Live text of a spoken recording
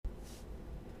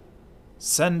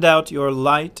Send out your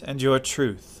light and your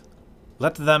truth.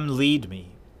 Let them lead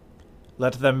me.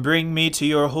 Let them bring me to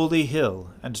your holy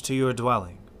hill and to your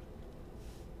dwelling.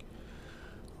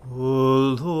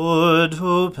 O Lord,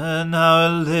 open our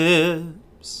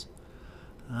lips,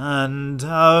 and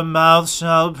our mouth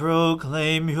shall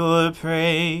proclaim your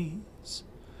praise.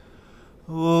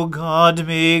 O God,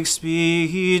 make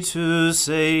speed to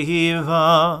save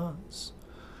us.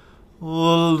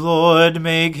 O Lord,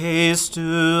 make haste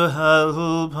to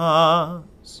help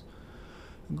us.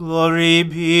 Glory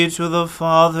be to the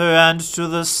Father, and to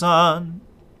the Son,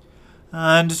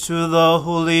 and to the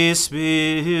Holy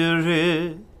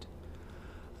Spirit,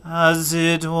 as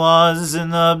it was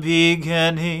in the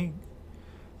beginning,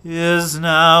 is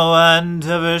now, and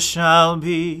ever shall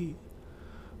be,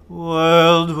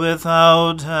 world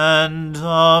without end.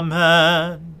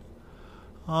 Amen.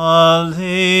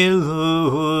 Alleluia.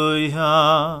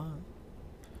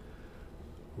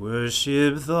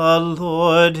 Worship the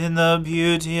Lord in the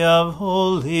beauty of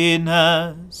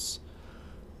holiness.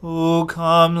 O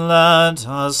come, let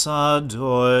us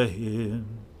adore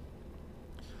him.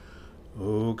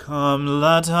 O come,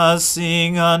 let us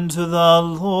sing unto the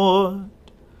Lord.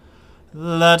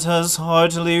 Let us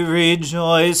heartily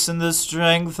rejoice in the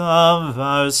strength of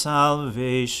our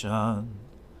salvation.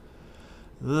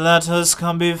 Let us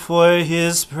come before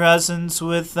his presence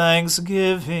with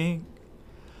thanksgiving,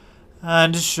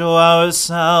 and show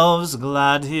ourselves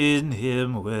glad in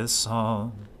him with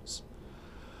songs.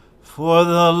 For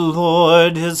the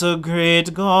Lord is a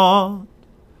great God,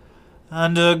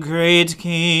 and a great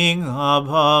King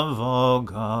above all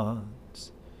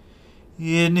gods.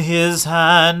 In his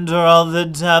hand are all the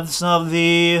depths of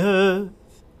the earth,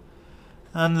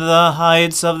 and the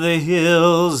heights of the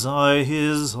hills are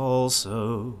his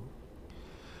also.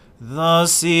 The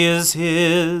sea is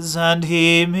his, and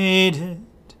he made it,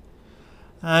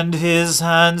 and his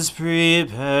hands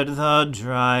prepared the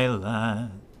dry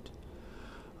land.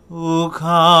 O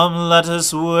come, let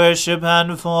us worship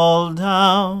and fall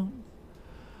down,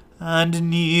 and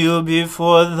kneel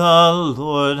before the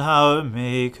Lord our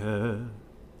Maker.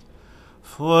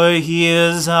 For he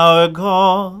is our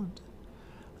God,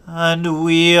 and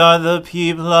we are the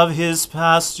people of his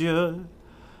pasture,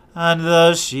 and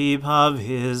the sheep of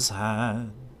his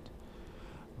hand.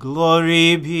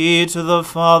 Glory be to the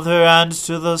Father, and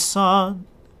to the Son,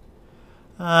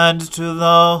 and to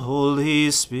the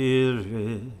Holy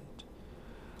Spirit,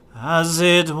 as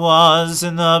it was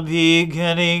in the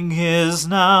beginning, is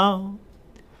now,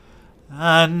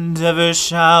 and ever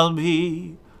shall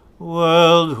be,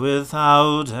 world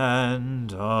without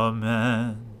end.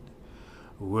 Amen.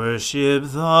 Worship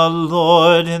the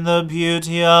Lord in the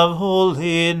beauty of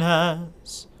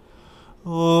holiness.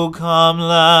 O come,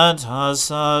 let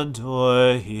us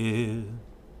adore him.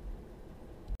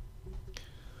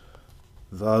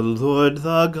 The Lord,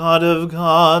 the God of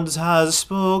gods, has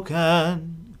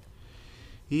spoken.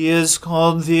 He has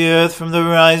called the earth from the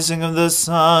rising of the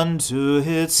sun to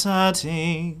its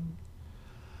setting.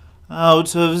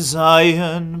 Out of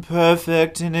Zion,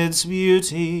 perfect in its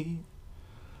beauty,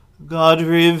 God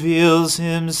reveals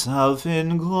himself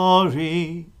in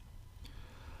glory.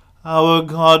 Our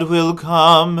God will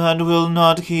come and will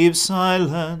not keep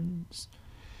silence.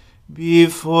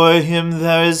 Before him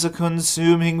there is a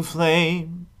consuming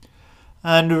flame,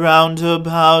 and round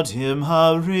about him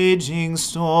a raging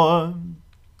storm.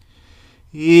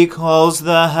 He calls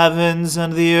the heavens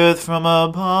and the earth from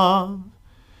above,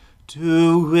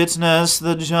 to witness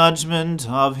the judgment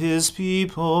of his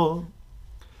people.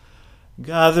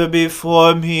 Gather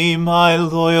before me, my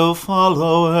loyal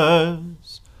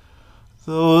followers,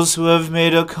 those who have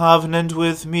made a covenant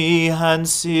with me and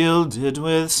sealed it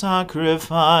with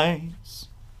sacrifice.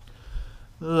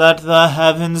 Let the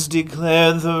heavens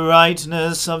declare the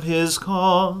rightness of his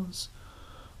cause,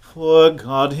 for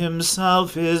God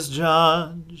himself is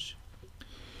judge.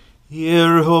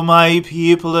 Hear, O my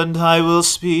people, and I will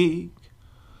speak.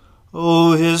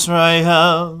 O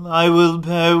Israel, I will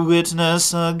bear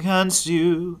witness against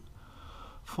you,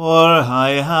 for I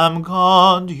am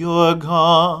God, your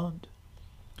God.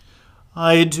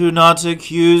 I do not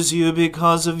accuse you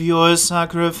because of your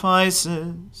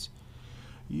sacrifices.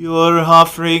 Your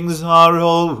offerings are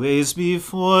always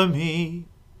before me.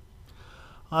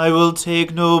 I will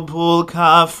take no bull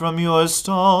calf from your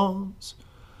stalls,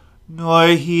 nor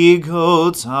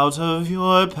he-goats out of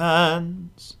your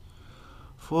pens.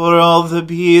 For all the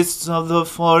beasts of the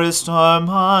forest are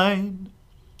mine,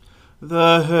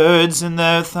 the herds in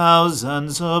their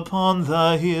thousands upon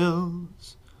the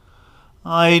hills.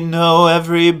 I know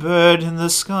every bird in the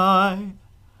sky,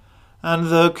 and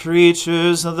the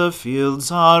creatures of the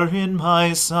fields are in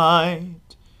my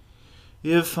sight.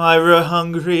 If I were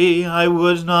hungry, I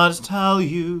would not tell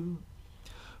you,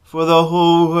 for the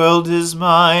whole world is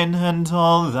mine, and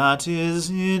all that is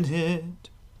in it.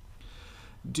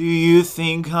 Do you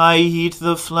think I eat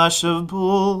the flesh of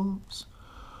bulls,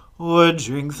 or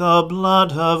drink the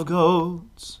blood of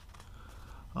goats?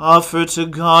 Offer to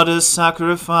God a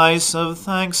sacrifice of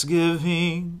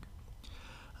thanksgiving,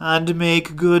 and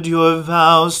make good your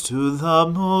vows to the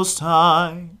Most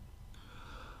High.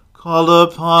 Call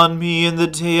upon me in the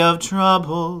day of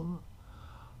trouble.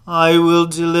 I will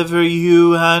deliver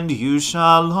you, and you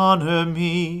shall honor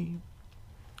me.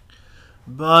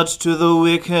 But to the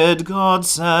wicked God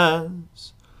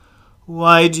says,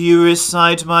 why do you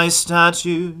recite my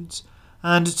statutes,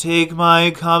 and take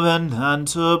my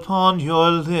covenant upon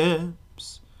your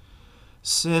lips?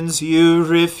 Since you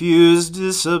refuse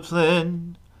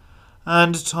discipline,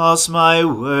 and toss my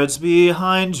words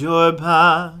behind your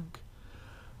back,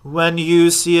 when you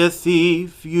see a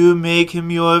thief, you make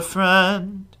him your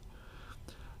friend,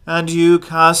 and you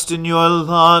cast in your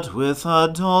lot with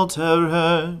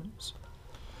adulterers.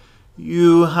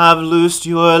 You have loosed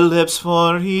your lips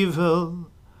for evil,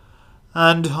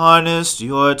 and harnessed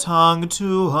your tongue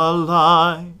to a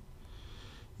lie.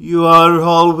 You are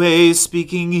always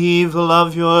speaking evil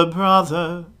of your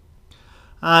brother,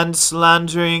 and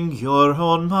slandering your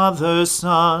own mother's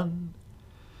son.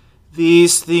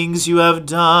 These things you have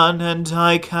done, and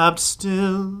I kept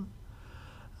still,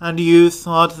 and you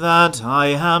thought that I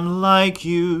am like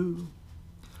you.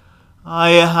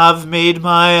 I have made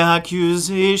my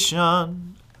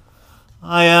accusation.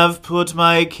 I have put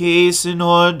my case in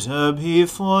order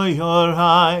before your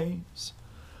eyes.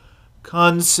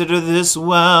 Consider this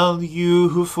well, you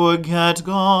who forget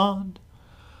God,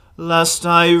 lest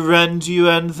I rend you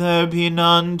and there be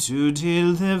none to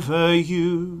deliver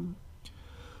you.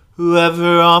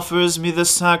 Whoever offers me the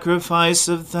sacrifice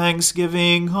of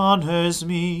thanksgiving honors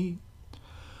me.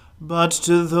 But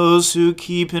to those who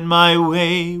keep in my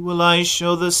way will I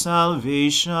show the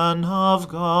salvation of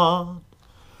God.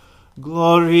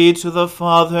 Glory to the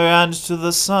Father, and to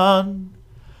the Son,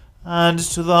 and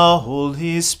to the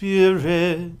Holy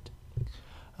Spirit,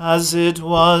 as it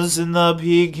was in the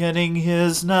beginning,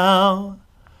 is now,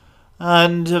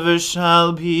 and ever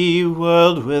shall be,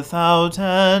 world without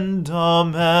end.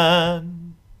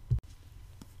 Amen.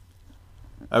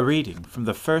 A reading from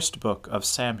the first book of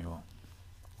Samuel.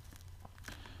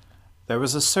 There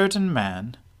was a certain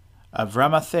man of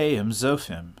Ramathaim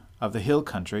Zophim, of the hill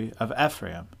country of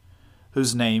Ephraim,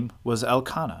 whose name was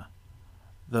Elkanah,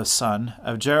 the son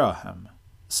of Jeroham,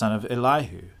 son of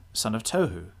Elihu, son of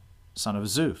Tohu, son of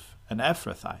Zuph, an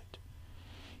Ephrathite.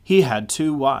 He had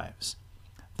 2 wives.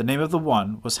 The name of the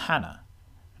one was Hannah,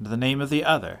 and the name of the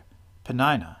other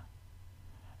Peninnah.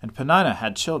 And Peninnah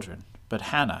had children, but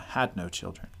Hannah had no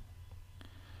children.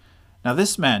 Now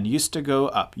this man used to go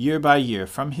up year by year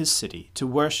from his city to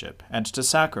worship and to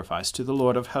sacrifice to the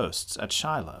Lord of hosts at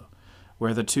Shiloh,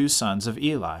 where the 2 sons of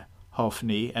Eli,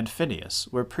 Hophni and Phinehas,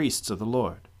 were priests of the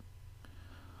Lord.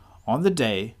 On the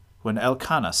day when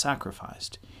Elkanah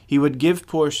sacrificed, he would give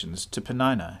portions to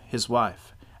Peninnah his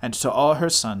wife, and to all her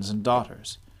sons and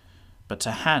daughters. But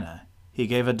to Hannah he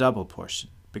gave a double portion,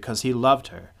 because he loved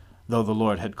her, though the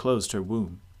Lord had closed her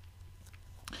womb.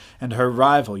 And her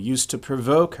rival used to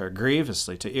provoke her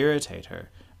grievously to irritate her,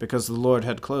 because the Lord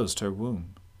had closed her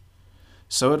womb.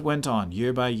 So it went on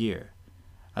year by year.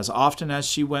 As often as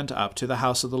she went up to the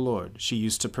house of the Lord, she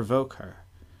used to provoke her.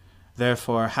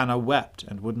 Therefore Hannah wept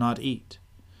and would not eat.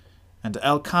 And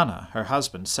Elkanah, her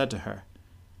husband, said to her,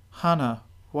 Hannah,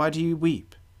 why do you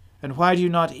weep? And why do you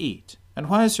not eat? And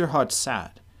why is your heart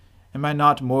sad? Am I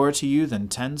not more to you than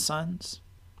 10 sons?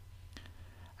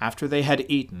 After they had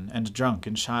eaten and drunk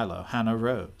in Shiloh, Hannah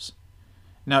rose.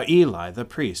 Now Eli the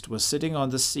priest was sitting on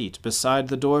the seat beside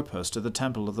the doorpost of the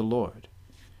temple of the Lord.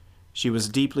 She was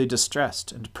deeply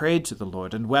distressed, and prayed to the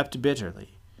Lord, and wept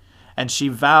bitterly. And she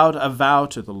vowed a vow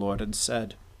to the Lord, and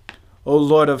said, O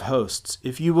Lord of hosts,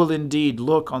 if you will indeed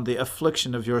look on the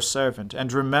affliction of your servant,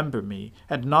 and remember me,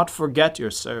 and not forget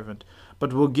your servant,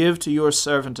 but will give to your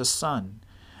servant a son,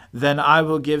 then I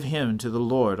will give him to the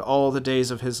Lord all the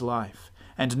days of his life,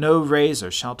 and no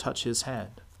razor shall touch his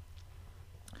head.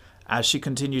 As she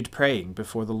continued praying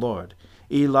before the Lord,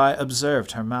 Eli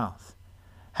observed her mouth.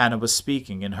 Hannah was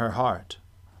speaking in her heart.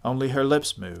 Only her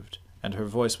lips moved, and her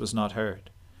voice was not heard.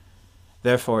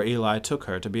 Therefore Eli took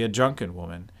her to be a drunken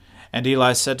woman. And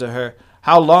Eli said to her,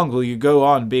 How long will you go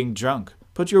on being drunk?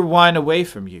 Put your wine away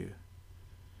from you.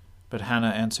 But Hannah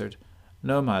answered,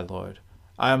 No, my lord,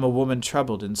 I am a woman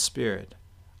troubled in spirit.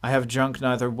 I have drunk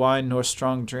neither wine nor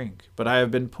strong drink, but I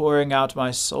have been pouring out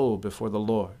my soul before the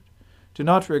Lord. Do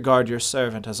not regard your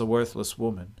servant as a worthless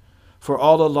woman, for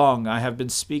all along I have been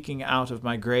speaking out of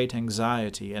my great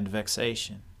anxiety and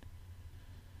vexation."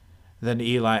 Then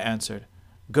Eli answered,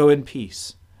 "Go in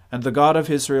peace, and the God of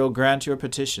Israel grant your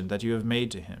petition that you have made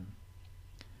to him."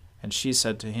 And she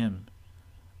said to him,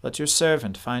 "Let your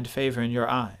servant find favor in your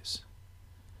eyes."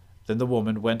 Then the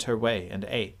woman went her way and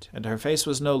ate, and her face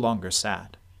was no longer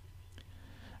sad.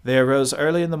 They arose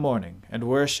early in the morning and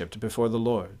worshipped before the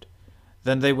Lord.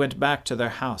 Then they went back to their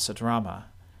house at Ramah,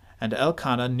 and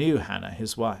Elkanah knew Hannah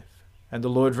his wife, and the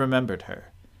Lord remembered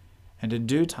her. And in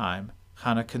due time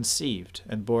Hannah conceived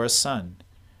and bore a son,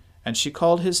 and she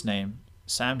called his name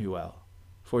Samuel,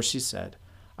 for she said,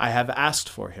 "I have asked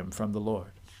for him from the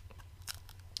Lord."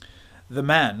 The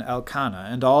man Elkanah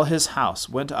and all his house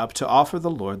went up to offer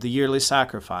the Lord the yearly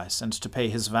sacrifice and to pay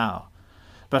his vow.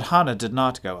 But Hannah did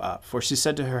not go up, for she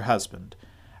said to her husband,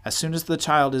 "As soon as the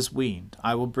child is weaned,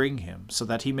 I will bring him, so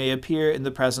that he may appear in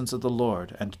the presence of the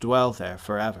Lord and dwell there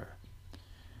forever."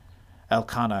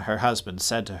 Elkanah her husband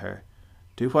said to her,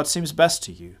 "Do what seems best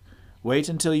to you. Wait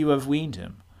until you have weaned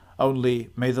him. Only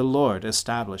may the Lord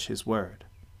establish his word."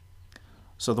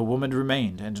 So the woman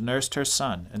remained and nursed her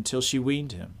son until she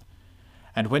weaned him.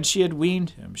 And when she had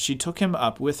weaned him, she took him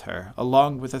up with her,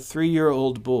 along with a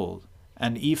 3-year-old bull,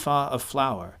 an ephah of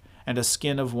flour, and a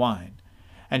skin of wine,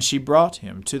 and she brought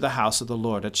him to the house of the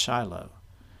Lord at Shiloh.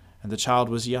 And the child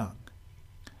was young.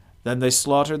 Then they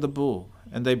slaughtered the bull,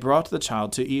 and they brought the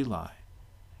child to Eli.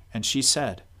 And she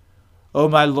said, "O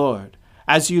my lord,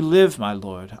 as you live, my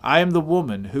lord, I am the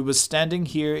woman who was standing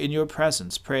here in your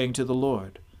presence praying to the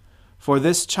Lord. For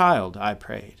this child I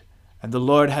prayed, and the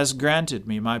Lord has granted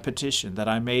me my petition that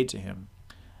I made to him.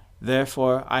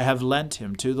 Therefore I have lent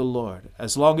him to the Lord.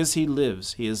 As long as he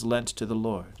lives, he is lent to the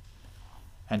Lord."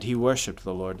 And he worshipped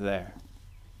the Lord there.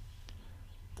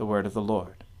 The word of the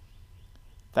Lord.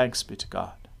 Thanks be to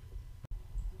God.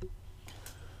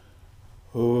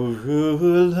 O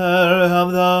ruler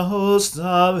of the hosts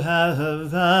of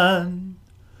heaven,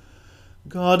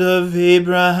 God of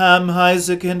Abraham,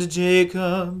 Isaac, and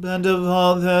Jacob, and of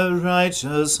all their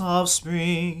righteous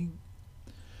offspring,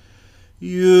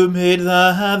 you made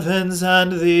the heavens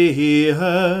and the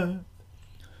earth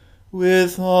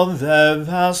with all their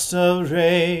vast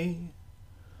array.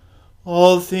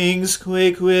 All things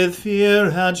quake with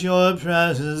fear at your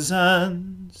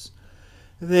presence.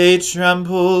 They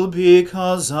tremble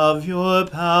because of your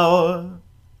power.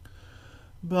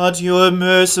 But your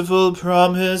merciful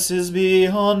promise is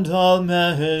beyond all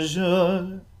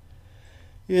measure.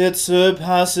 It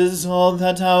surpasses all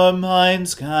that our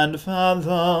minds can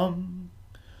fathom.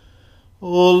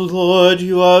 O Lord,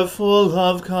 you are full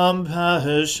of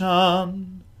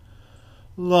compassion,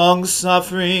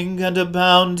 long-suffering and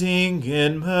abounding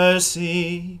in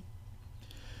mercy.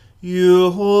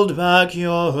 You hold back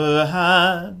your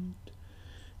hand.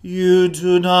 You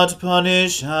do not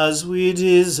punish as we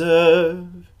deserve.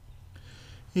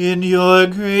 In your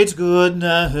great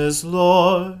goodness,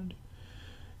 Lord,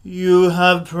 you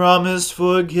have promised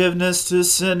forgiveness to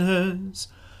sinners,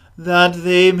 that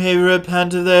they may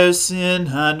repent of their sin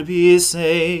and be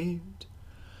saved.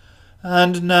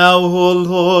 And now, O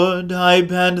Lord, I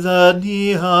bend the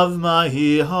knee of my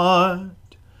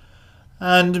heart,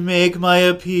 and make my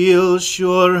appeal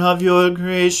sure of your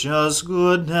gracious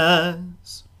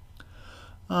goodness.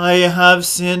 I have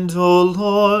sinned, O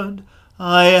Lord,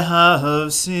 I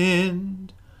have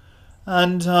sinned,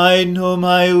 and I know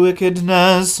my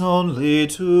wickedness only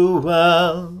too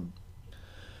well.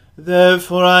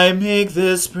 Therefore I make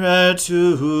this prayer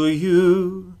to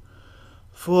you.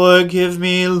 Forgive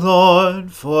me,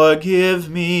 Lord, forgive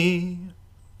me.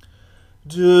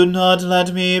 Do not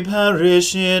let me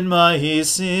perish in my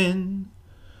sin,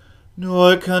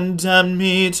 nor condemn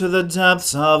me to the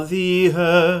depths of the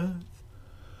earth.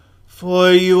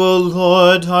 For you, O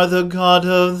Lord, are the God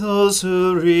of those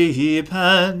who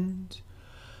repent,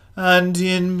 and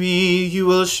in me you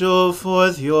will show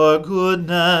forth your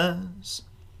goodness.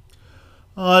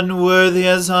 Unworthy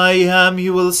as I am,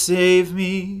 you will save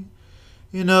me,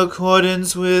 in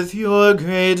accordance with your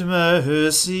great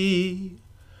mercy.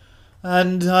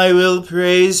 And I will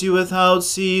praise you without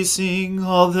ceasing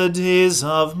all the days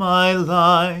of my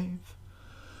life.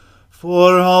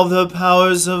 For all the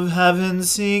powers of heaven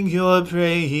sing your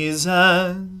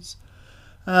praises,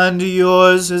 and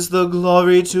yours is the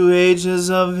glory to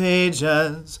ages of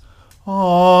ages.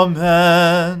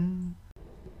 Amen.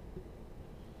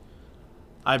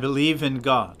 I believe in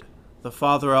God, the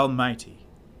Father Almighty,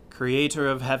 creator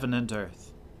of heaven and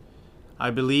earth.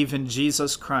 I believe in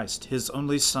Jesus Christ, his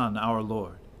only Son, our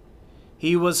Lord,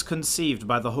 He was conceived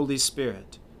by the Holy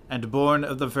Spirit, and born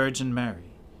of the Virgin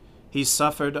Mary. He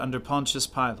suffered under Pontius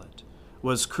Pilate,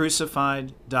 was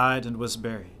crucified, died, and was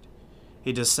buried.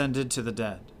 He descended to the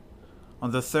dead. On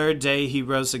the third day he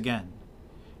rose again.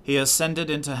 He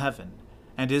ascended into heaven,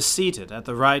 and is seated at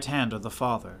the right hand of the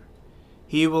Father.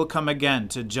 He will come again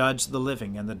to judge the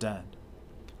living and the dead.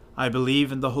 I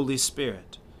believe in the Holy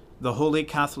Spirit, the Holy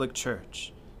Catholic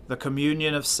Church, the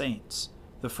communion of saints,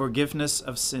 the forgiveness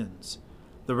of sins,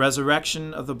 the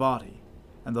resurrection of the body,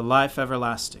 and the life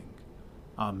everlasting.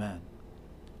 Amen.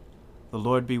 The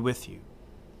Lord be with you.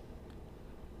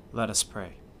 Let us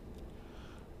pray.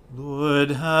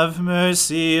 Lord, have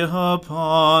mercy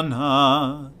upon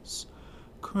us.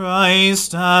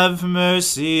 Christ, have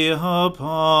mercy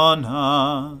upon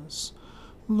us.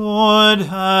 Lord,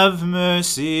 have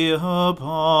mercy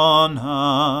upon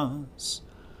us.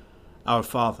 Our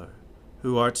Father,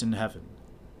 who art in heaven,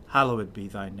 hallowed be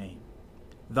thy name.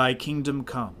 Thy kingdom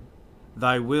come,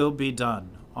 thy will be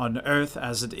done, on earth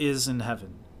as it is in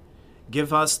heaven.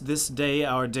 Give us this day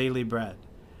our daily bread,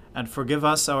 and forgive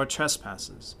us our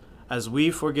trespasses, as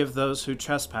we forgive those who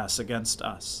trespass against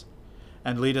us.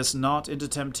 And lead us not into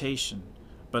temptation,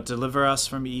 but deliver us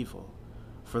from evil.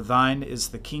 For thine is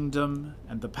the kingdom,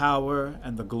 and the power,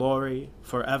 and the glory,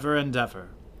 forever and ever.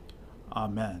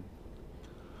 Amen.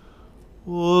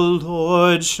 O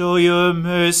Lord, show your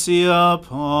mercy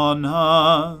upon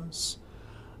us,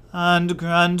 and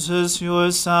grant us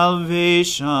your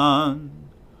salvation.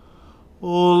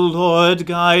 O Lord,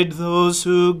 guide those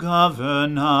who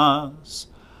govern us,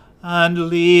 and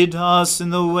lead us in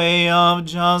the way of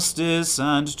justice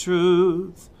and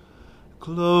truth.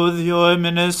 Clothe your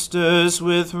ministers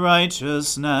with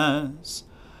righteousness,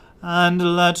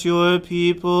 and let your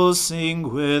people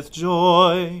sing with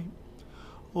joy.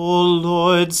 O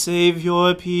Lord, save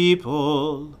your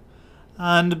people,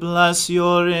 and bless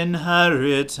your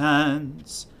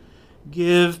inheritance.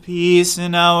 Give peace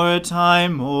in our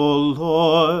time, O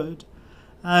Lord,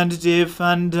 and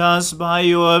defend us by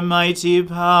your mighty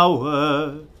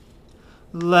power.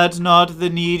 Let not the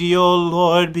needy, O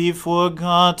Lord, be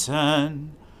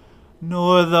forgotten,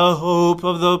 nor the hope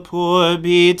of the poor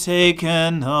be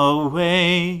taken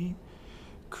away.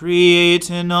 Create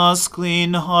in us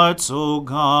clean hearts, O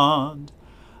God,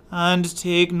 and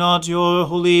take not your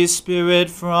Holy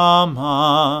Spirit from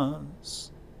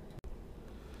us.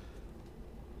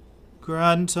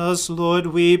 Grant us, Lord,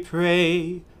 we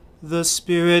pray, the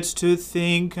Spirit to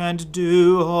think and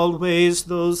do always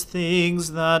those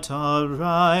things that are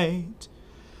right,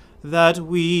 that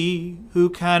we,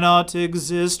 who cannot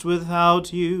exist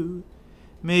without you,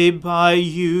 may by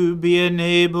you be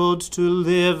enabled to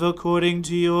live according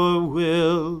to your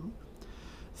will.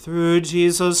 Through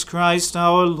Jesus Christ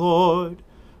our Lord,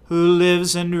 who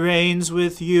lives and reigns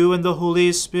with you and the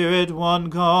Holy Spirit, one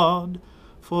God,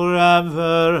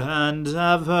 forever and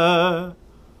ever.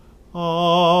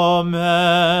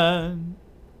 Amen.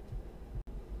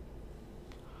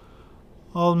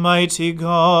 Almighty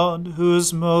God,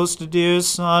 whose most dear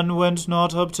Son went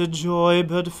not up to joy,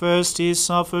 but first he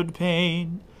suffered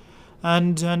pain,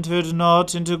 and entered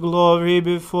not into glory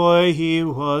before he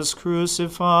was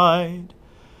crucified,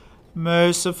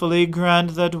 mercifully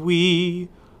grant that we,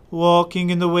 walking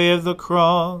in the way of the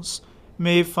cross,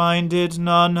 may find it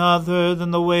none other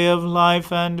than the way of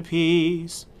life and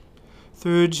peace.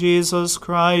 Through Jesus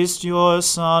Christ, your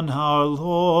Son, our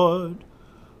Lord.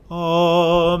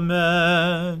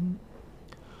 Amen.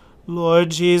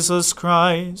 Lord Jesus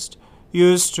Christ,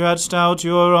 you stretched out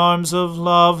your arms of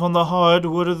love on the hard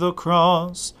wood of the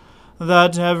cross,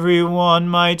 that every one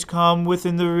might come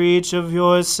within the reach of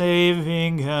your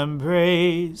saving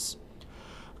embrace.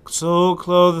 So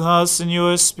clothe us in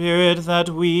your Spirit, that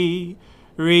we,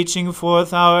 reaching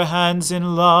forth our hands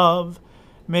in love,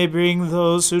 may bring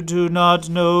those who do not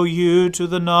know you to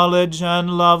the knowledge and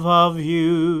love of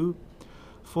you,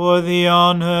 for the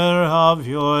honor of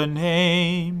your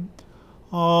name.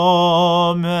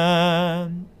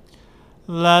 Amen.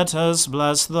 Let us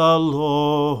bless the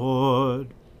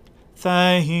Lord.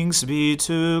 Thanks be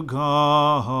to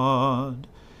God.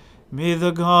 May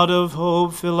the God of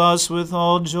hope fill us with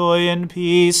all joy and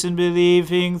peace in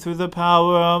believing through the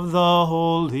power of the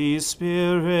Holy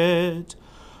Spirit.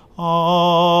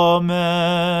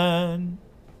 Amen.